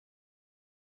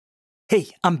Hey,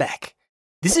 I'm back.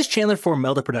 This is Chandler for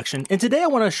Melda Production, and today I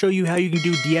want to show you how you can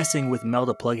do de-essing with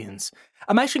Melda plugins.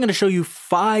 I'm actually going to show you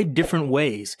 5 different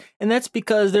ways, and that's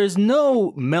because there's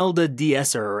no Melda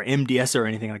de-esser or MDynamicSer or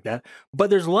anything like that, but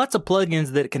there's lots of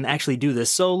plugins that can actually do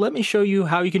this, so let me show you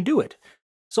how you can do it.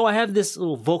 So I have this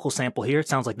little vocal sample here. It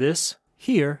sounds like this.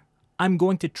 Here, I'm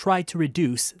going to try to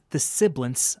reduce the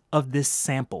sibilance of this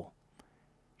sample.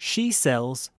 She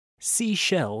sells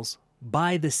seashells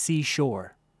by the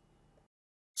seashore.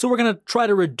 So we're going to try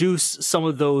to reduce some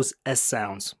of those S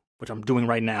sounds, which I'm doing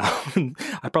right now.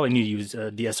 I probably need to use a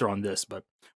de-esser on this, but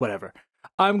whatever.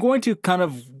 I'm going to kind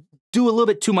of do a little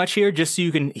bit too much here just so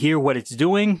you can hear what it's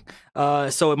doing.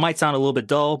 So it might sound a little bit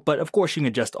dull, but of course you can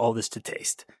adjust all this to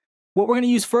taste. What we're going to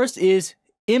use first is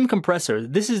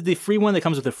MCompressor. This is the free one that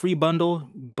comes with a free bundle,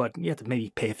 but you have to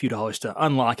maybe pay a few dollars to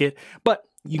unlock it. But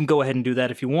you can go ahead and do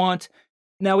that if you want.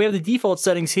 Now we have the default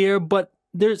settings here, but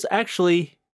there's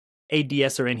actually a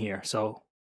de-esser in here. So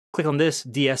click on this,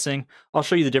 de-essing. I'll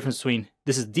show you the difference between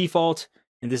this is default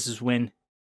and this is when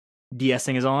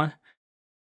de-essing is on.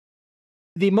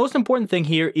 The most important thing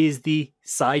here is the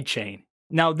side chain.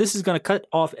 Now this is going to cut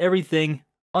off everything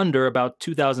under about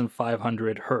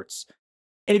 2,500 hertz.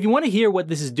 And if you want to hear what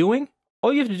this is doing,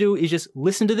 all you have to do is just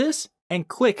listen to this and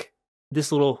click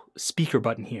this little speaker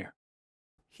button here.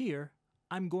 Here,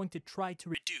 I'm going to try to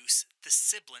reduce the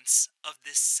sibilance of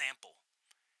this sample.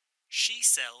 She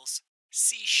sells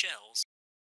seashells.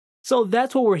 So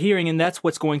that's what we're hearing, and that's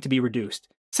what's going to be reduced.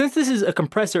 Since this is a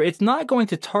compressor, it's not going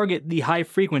to target the high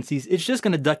frequencies. It's just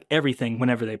going to duck everything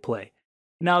whenever they play.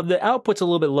 Now, the output's a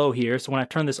little bit low here, so when I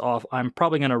turn this off, I'm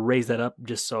probably going to raise that up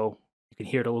just so you can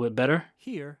hear it a little bit better.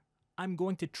 Here, I'm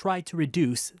going to try to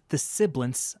reduce the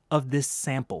sibilance of this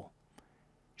sample.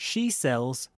 She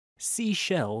sells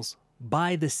seashells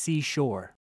by the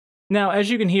seashore. Now, as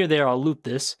you can hear there, I'll loop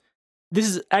this. This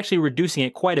is actually reducing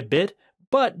it quite a bit,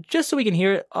 but just so we can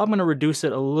hear it, I'm going to reduce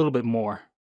it a little bit more.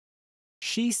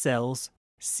 She sells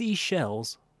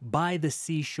seashells by the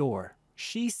seashore.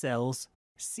 She sells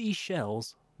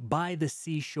seashells by the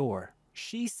seashore.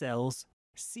 She sells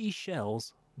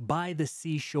seashells by the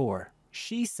seashore.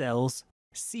 She sells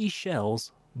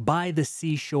seashells by the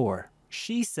seashore.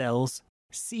 She sells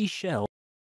seashells.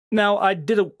 Now, I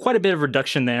did quite a bit of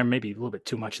reduction there, maybe a little bit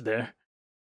too much there.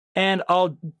 And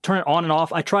I'll turn it on and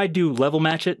off. I tried to level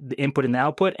match it, the input and the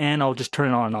output, and I'll just turn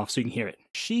it on and off so you can hear it.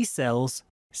 She sells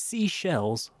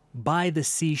seashells by the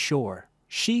seashore.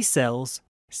 She sells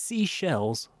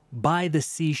seashells by the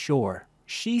seashore.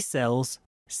 She sells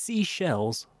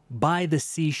seashells by the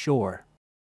seashore.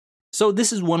 So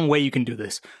this is one way you can do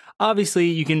this. Obviously,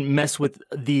 you can mess with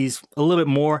these a little bit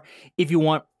more if you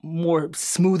want more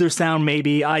smoother sound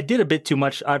maybe. I did a bit too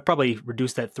much. I'd probably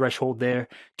reduce that threshold there,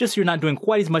 just so you're not doing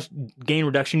quite as much gain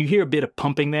reduction. You hear a bit of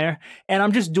pumping there, and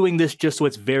I'm just doing this just so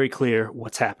it's very clear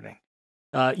what's happening.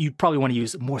 You probably want to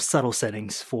use more subtle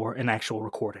settings for an actual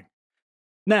recording.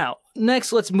 Now,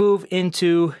 next let's move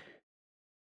into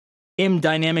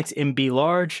MDynamicMB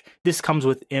large. This comes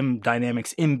with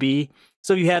MDynamicMB.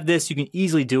 So if you have this, you can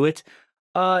easily do it.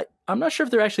 I'm not sure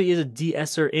if there actually is a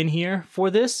de-esser in here for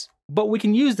this, but we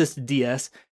can use this to de-ess.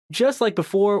 Just like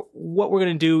before, what we're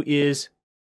going to do is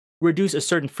reduce a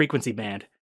certain frequency band.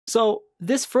 So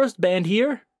this first band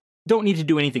here, don't need to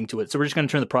do anything to it. So we're just going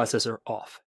to turn the processor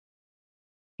off.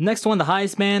 Next one, the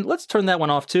highest band, let's turn that one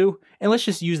off too. And let's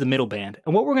just use the middle band.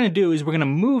 And what we're going to do is we're going to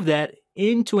move that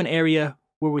into an area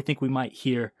where we think we might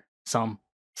hear some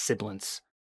sibilance.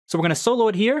 So we're going to solo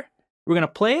it here. We're going to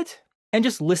play it. And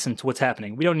just listen to what's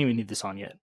happening. We don't even need this on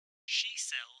yet. She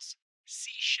sells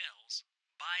seashells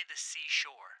by the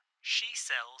seashore. She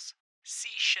sells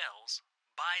seashells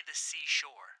by the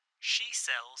seashore. She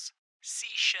sells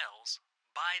seashells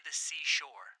by the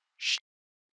seashore.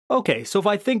 Okay, so if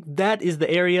I think that is the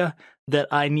area that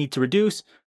I need to reduce,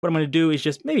 what I'm going to do is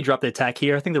just maybe drop the attack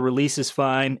here. I think the release is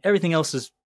fine. Everything else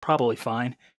is probably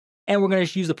fine. And we're going to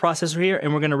just use the processor here,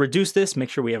 and we're going to reduce this. Make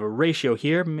sure we have a ratio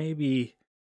here, maybe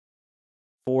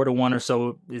 4:1 or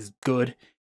so is good.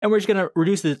 And we're just going to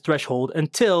reduce the threshold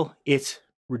until it's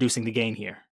reducing the gain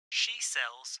here. She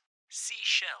sells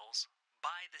seashells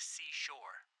by the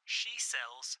seashore. She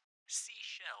sells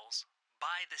seashells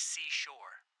by the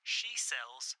seashore. She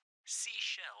sells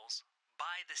seashells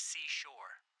by the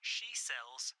seashore. She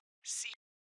sells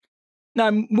Now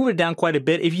I moved it down quite a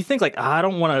bit. If you think like, I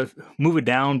don't want to move it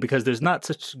down because there's not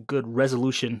such good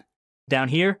resolution down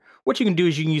here, what you can do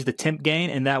is you can use the temp gain,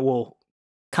 and that will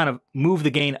kind of move the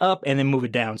gain up and then move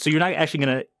it down. So you're not actually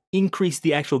going to increase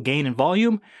the actual gain and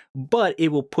volume, but it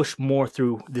will push more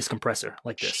through this compressor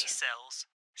like this. She sells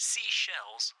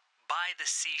seashells by the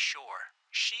seashore.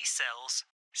 She sells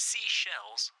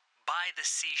seashells by the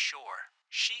seashore.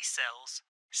 She sells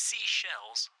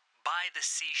seashells by the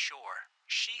seashore.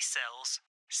 She sells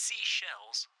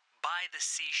seashells by the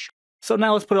seashore. So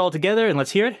now let's put it all together and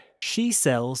let's hear it. She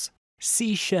sells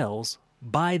seashells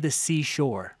by the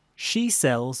seashore. She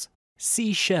sells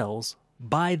seashells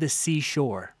by the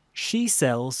seashore. She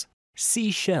sells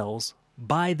seashells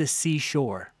by the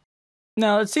seashore.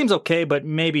 Now it seems okay, but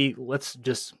maybe let's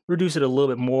just reduce it a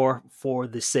little bit more for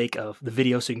the sake of the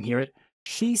video so you can hear it.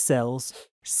 She sells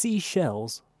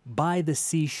seashells by the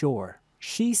seashore.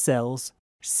 She sells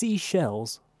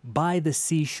seashells by the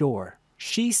seashore.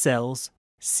 She sells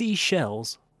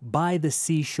seashells by the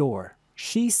seashore.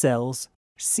 She sells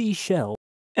seashells.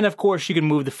 And of course, you can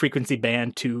move the frequency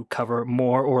band to cover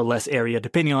more or less area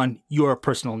depending on your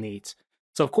personal needs.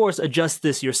 So of course, adjust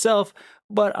this yourself,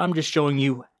 but I'm just showing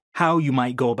you how you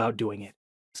might go about doing it.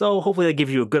 So hopefully that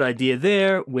gives you a good idea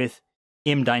there with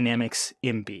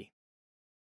MDynamicMB.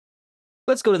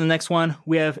 Let's go to the next one.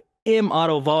 We have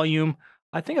MAutovolume.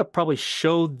 I think I probably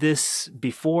showed this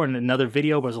before in another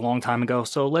video, but it was a long time ago,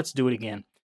 so let's do it again.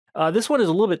 This one is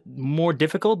a little bit more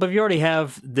difficult, but if you already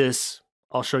have this,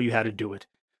 I'll show you how to do it.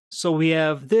 So we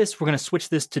have this, we're going to switch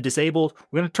this to disabled.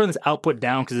 We're going to turn this output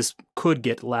down because this could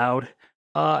get loud.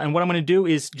 And what I'm going to do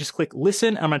is just click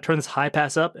listen. I'm going to turn this high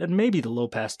pass up and maybe the low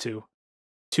pass too,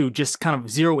 to just kind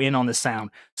of zero in on the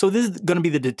sound. So this is going to be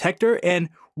the detector, and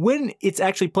when it's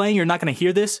actually playing, you're not going to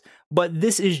hear this, but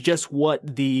this is just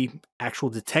what the actual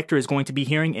detector is going to be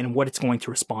hearing and what it's going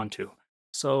to respond to.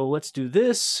 So let's do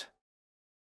this.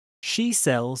 She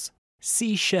sells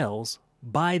seashells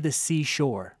by the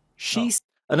seashore.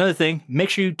 Another thing, make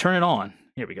sure you turn it on.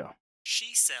 Here we go.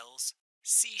 She sells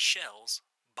seashells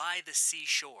by the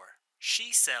seashore.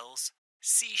 She sells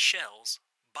seashells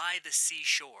by the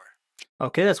seashore.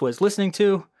 Okay, that's what it's listening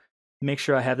to. Make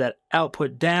sure I have that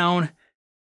output down.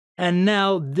 And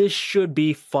now this should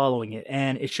be following it.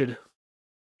 And it should,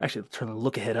 actually turn the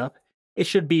look ahead up. It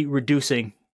should be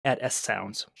reducing at S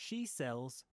sounds. She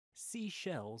sells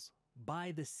seashells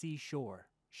by the seashore.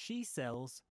 She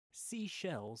sells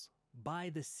seashells by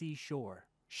the seashore.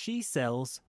 She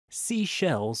sells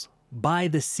seashells by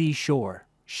the seashore.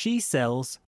 She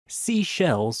sells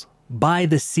seashells by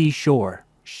the seashore.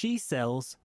 She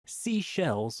sells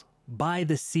seashells by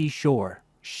the seashore.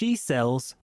 She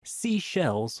sells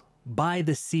seashells by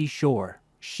the seashore.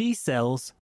 She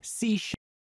sells seashells.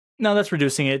 Now that's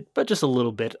reducing it, but just a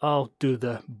little bit. I'll do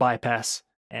the bypass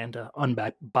and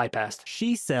bypassed.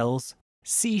 She sells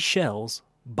seashells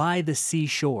by the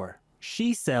seashore.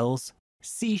 She sells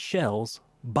seashells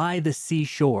by the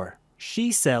seashore.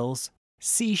 She sells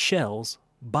seashells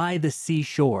by the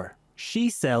seashore.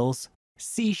 She sells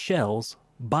seashells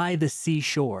by the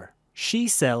seashore. She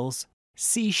sells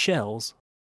seashells.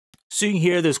 So you can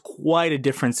hear there's quite a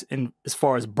difference in as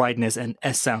far as brightness and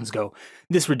S sounds go.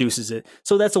 This reduces it.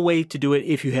 So that's a way to do it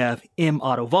if you have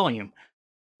MAutovolume.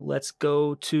 Let's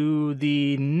go to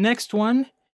the next one.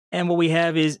 And what we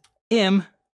have is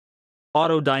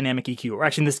MAutoDynamicEQ, or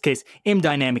actually in this case,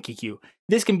 MDynamicEQ.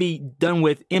 This can be done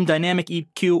with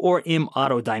MDynamicEQ or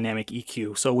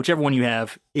MAutoDynamicEQ. So whichever one you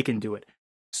have, it can do it.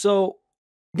 So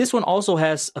this one also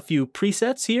has a few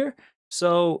presets here.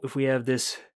 So if we have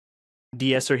this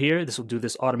De-esser here, this will do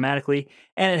this automatically.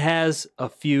 And it has a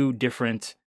few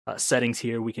different settings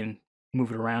here. We can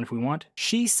move it around if we want.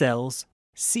 She sells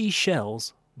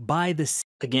seashells by the sea.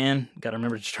 Again, got to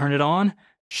remember to turn it on.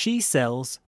 She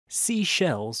sells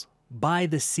seashells by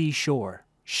the seashore.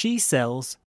 She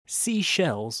sells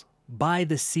seashells by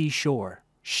the seashore.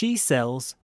 She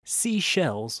sells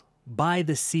seashells by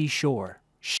the seashore.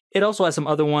 It also has some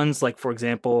other ones, like for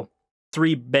example,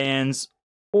 3 bands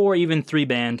or even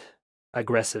 3-band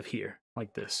aggressive here,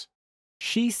 like this.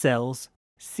 She sells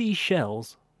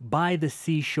seashells by the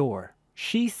seashore.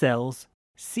 She sells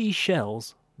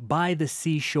seashells by the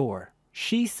seashore.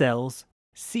 She sells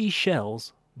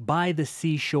seashells by the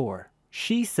seashore.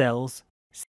 She sells.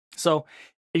 So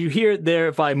you hear it there,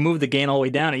 if I move the gain all the way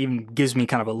down, it even gives me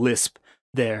kind of a lisp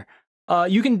there.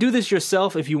 You can do this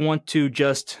yourself if you want to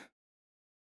just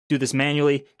do this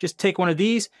manually. Just take one of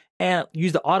these and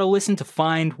use the auto listen to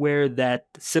find where that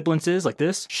sibilance is, like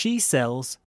this. She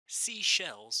sells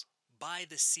seashells by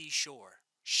the seashore.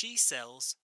 She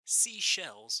sells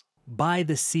seashells by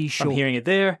the seashore. I'm hearing it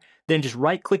there. Then just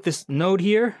right click this node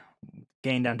here,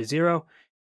 gain down to 0.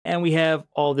 And we have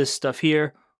all this stuff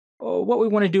here. What we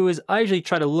want to do is I usually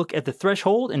try to look at the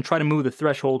threshold and try to move the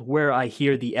threshold where I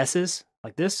hear the S's,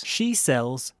 like this. She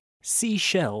sells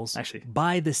seashells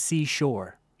by the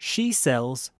seashore. She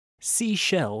sells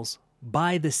seashells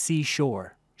by the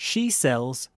seashore. She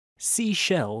sells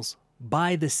seashells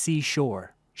by the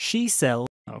seashore. She sells.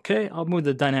 Okay, I'll move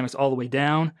the dynamics all the way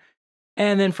down.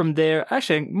 And then from there,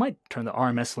 actually, I might turn the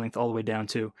RMS length all the way down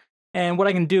too. And what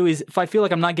I can do is, if I feel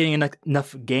like I'm not getting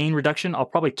enough gain reduction, I'll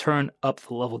probably turn up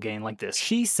the level gain like this.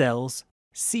 She sells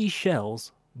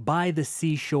seashells by the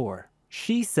seashore.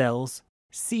 She sells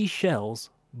seashells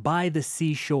by the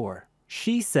seashore.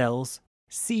 She sells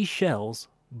seashells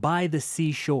by the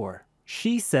seashore.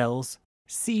 She sells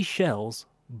seashells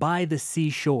by the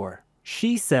seashore.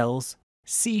 She sells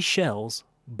seashells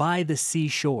by the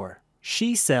seashore.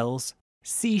 She sells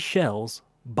seashells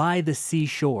by the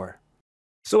seashore.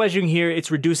 So as you can hear,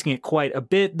 it's reducing it quite a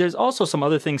bit. There's also some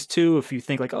other things too. If you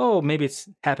think like, oh, maybe it's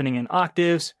happening in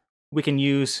octaves, we can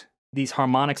use these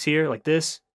harmonics here like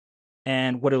this.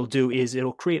 And what it'll do is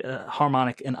it'll create a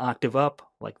harmonic an octave up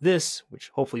like this, which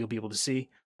hopefully you'll be able to see.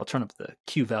 I'll turn up the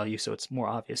Q value so it's more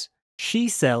obvious. She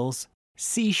sells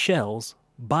seashells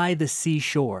by the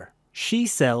seashore. She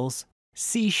sells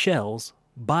seashells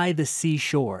by the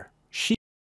seashore. She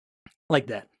like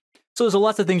that. So there's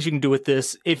lots of things you can do with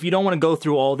this. If you don't want to go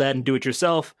through all that and do it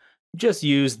yourself, just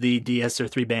use the De-esser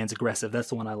 3 bands aggressive. That's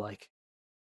the one I like.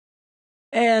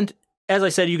 And as I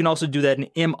said, you can also do that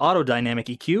in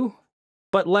MAutoDynamicEQ.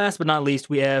 But last but not least,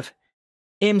 we have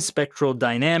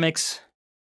MSpectraldynamics.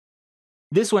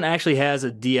 This one actually has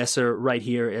a De-esser right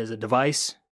here as a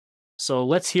device. So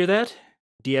let's hear that,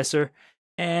 De-esser,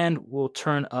 and we'll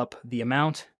turn up the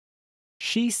amount.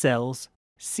 She sells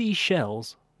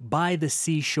seashells by the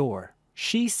seashore.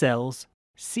 She sells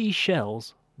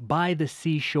seashells by the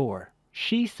seashore.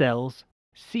 She sells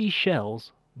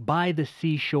seashells by the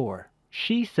seashore.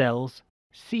 She sells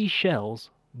seashells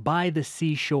by the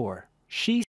seashore.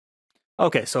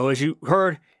 Okay, so as you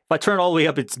heard, if I turn it all the way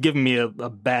up, it's giving me a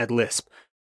bad lisp.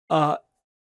 So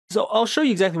I'll show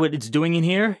you exactly what it's doing in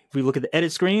here. If we look at the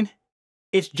edit screen,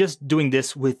 it's just doing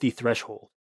this with the threshold.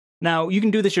 Now, you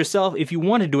can do this yourself if you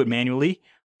want to do it manually.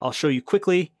 I'll show you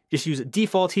quickly. Just use a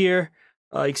default here.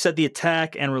 You can set the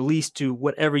attack and release to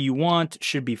whatever you want.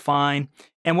 Should be fine.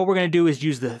 And what we're going to do is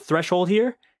use the threshold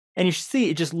here. And you see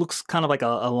it just looks kind of like a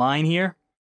line here.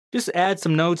 Just add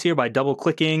some nodes here by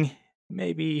double-clicking.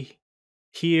 Maybe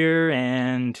here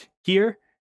and here.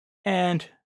 And,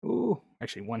 ooh,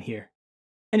 actually one here.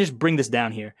 And just bring this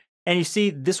down here. And you see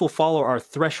this will follow our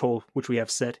threshold, which we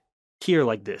have set here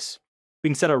like this. We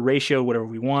can set our ratio, whatever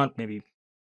we want, maybe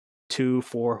 2,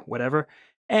 4, whatever.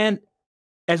 And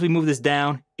as we move this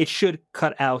down, it should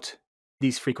cut out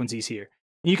these frequencies here.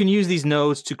 And you can use these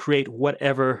nodes to create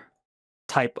whatever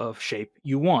type of shape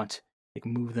you want. You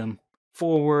can move them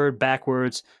forward,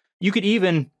 backwards. You could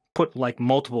even put like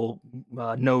multiple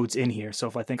nodes in here. So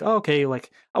if I think, oh, okay,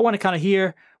 like I want it kind of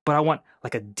here, but I want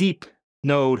like a deep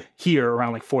node here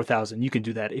around like 4,000. You can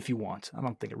do that if you want. I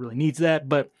don't think it really needs that,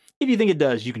 but if you think it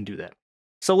does, you can do that.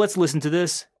 So let's listen to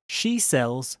this. She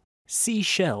sells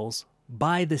seashells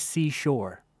by the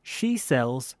seashore. She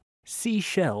sells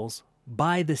seashells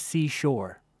by the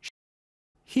seashore.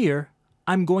 Here,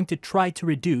 I'm going to try to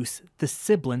reduce the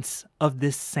sibilance of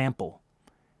this sample.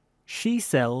 She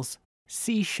sells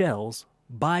seashells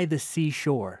by the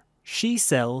seashore. She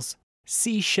sells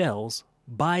seashells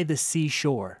by the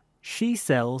seashore. She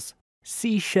sells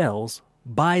seashells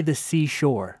by the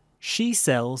seashore. She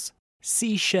sells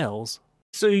seashells.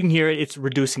 So you can hear it, it's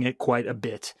reducing it quite a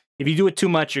bit. If you do it too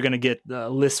much, you're going to get the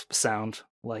lisp sound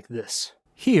like this.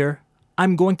 Here,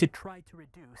 I'm going to try to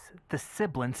reduce the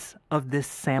sibilance of this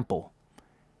sample.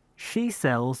 She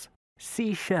sells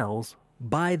seashells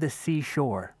by the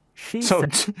seashore. So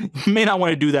you may not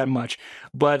want to do that much,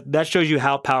 but that shows you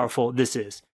how powerful this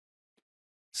is.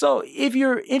 So if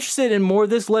you're interested in more of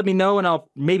this, let me know and I'll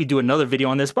maybe do another video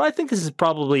on this, but I think this is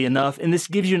probably enough. And this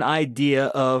gives you an idea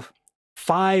of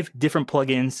 5 different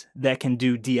plugins that can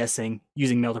do de-essing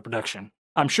using Melda Production.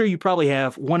 I'm sure you probably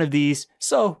have one of these,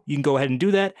 so you can go ahead and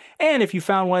do that. And if you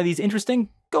found one of these interesting,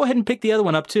 go ahead and pick the other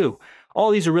one up too. All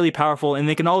these are really powerful and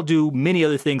they can all do many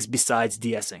other things besides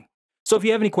de-essing. So if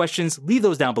you have any questions, leave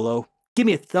those down below. Give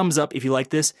me a thumbs up if you like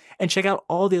this, and check out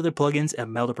all the other plugins at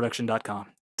meldaproduction.com.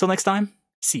 Till next time,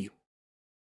 see you.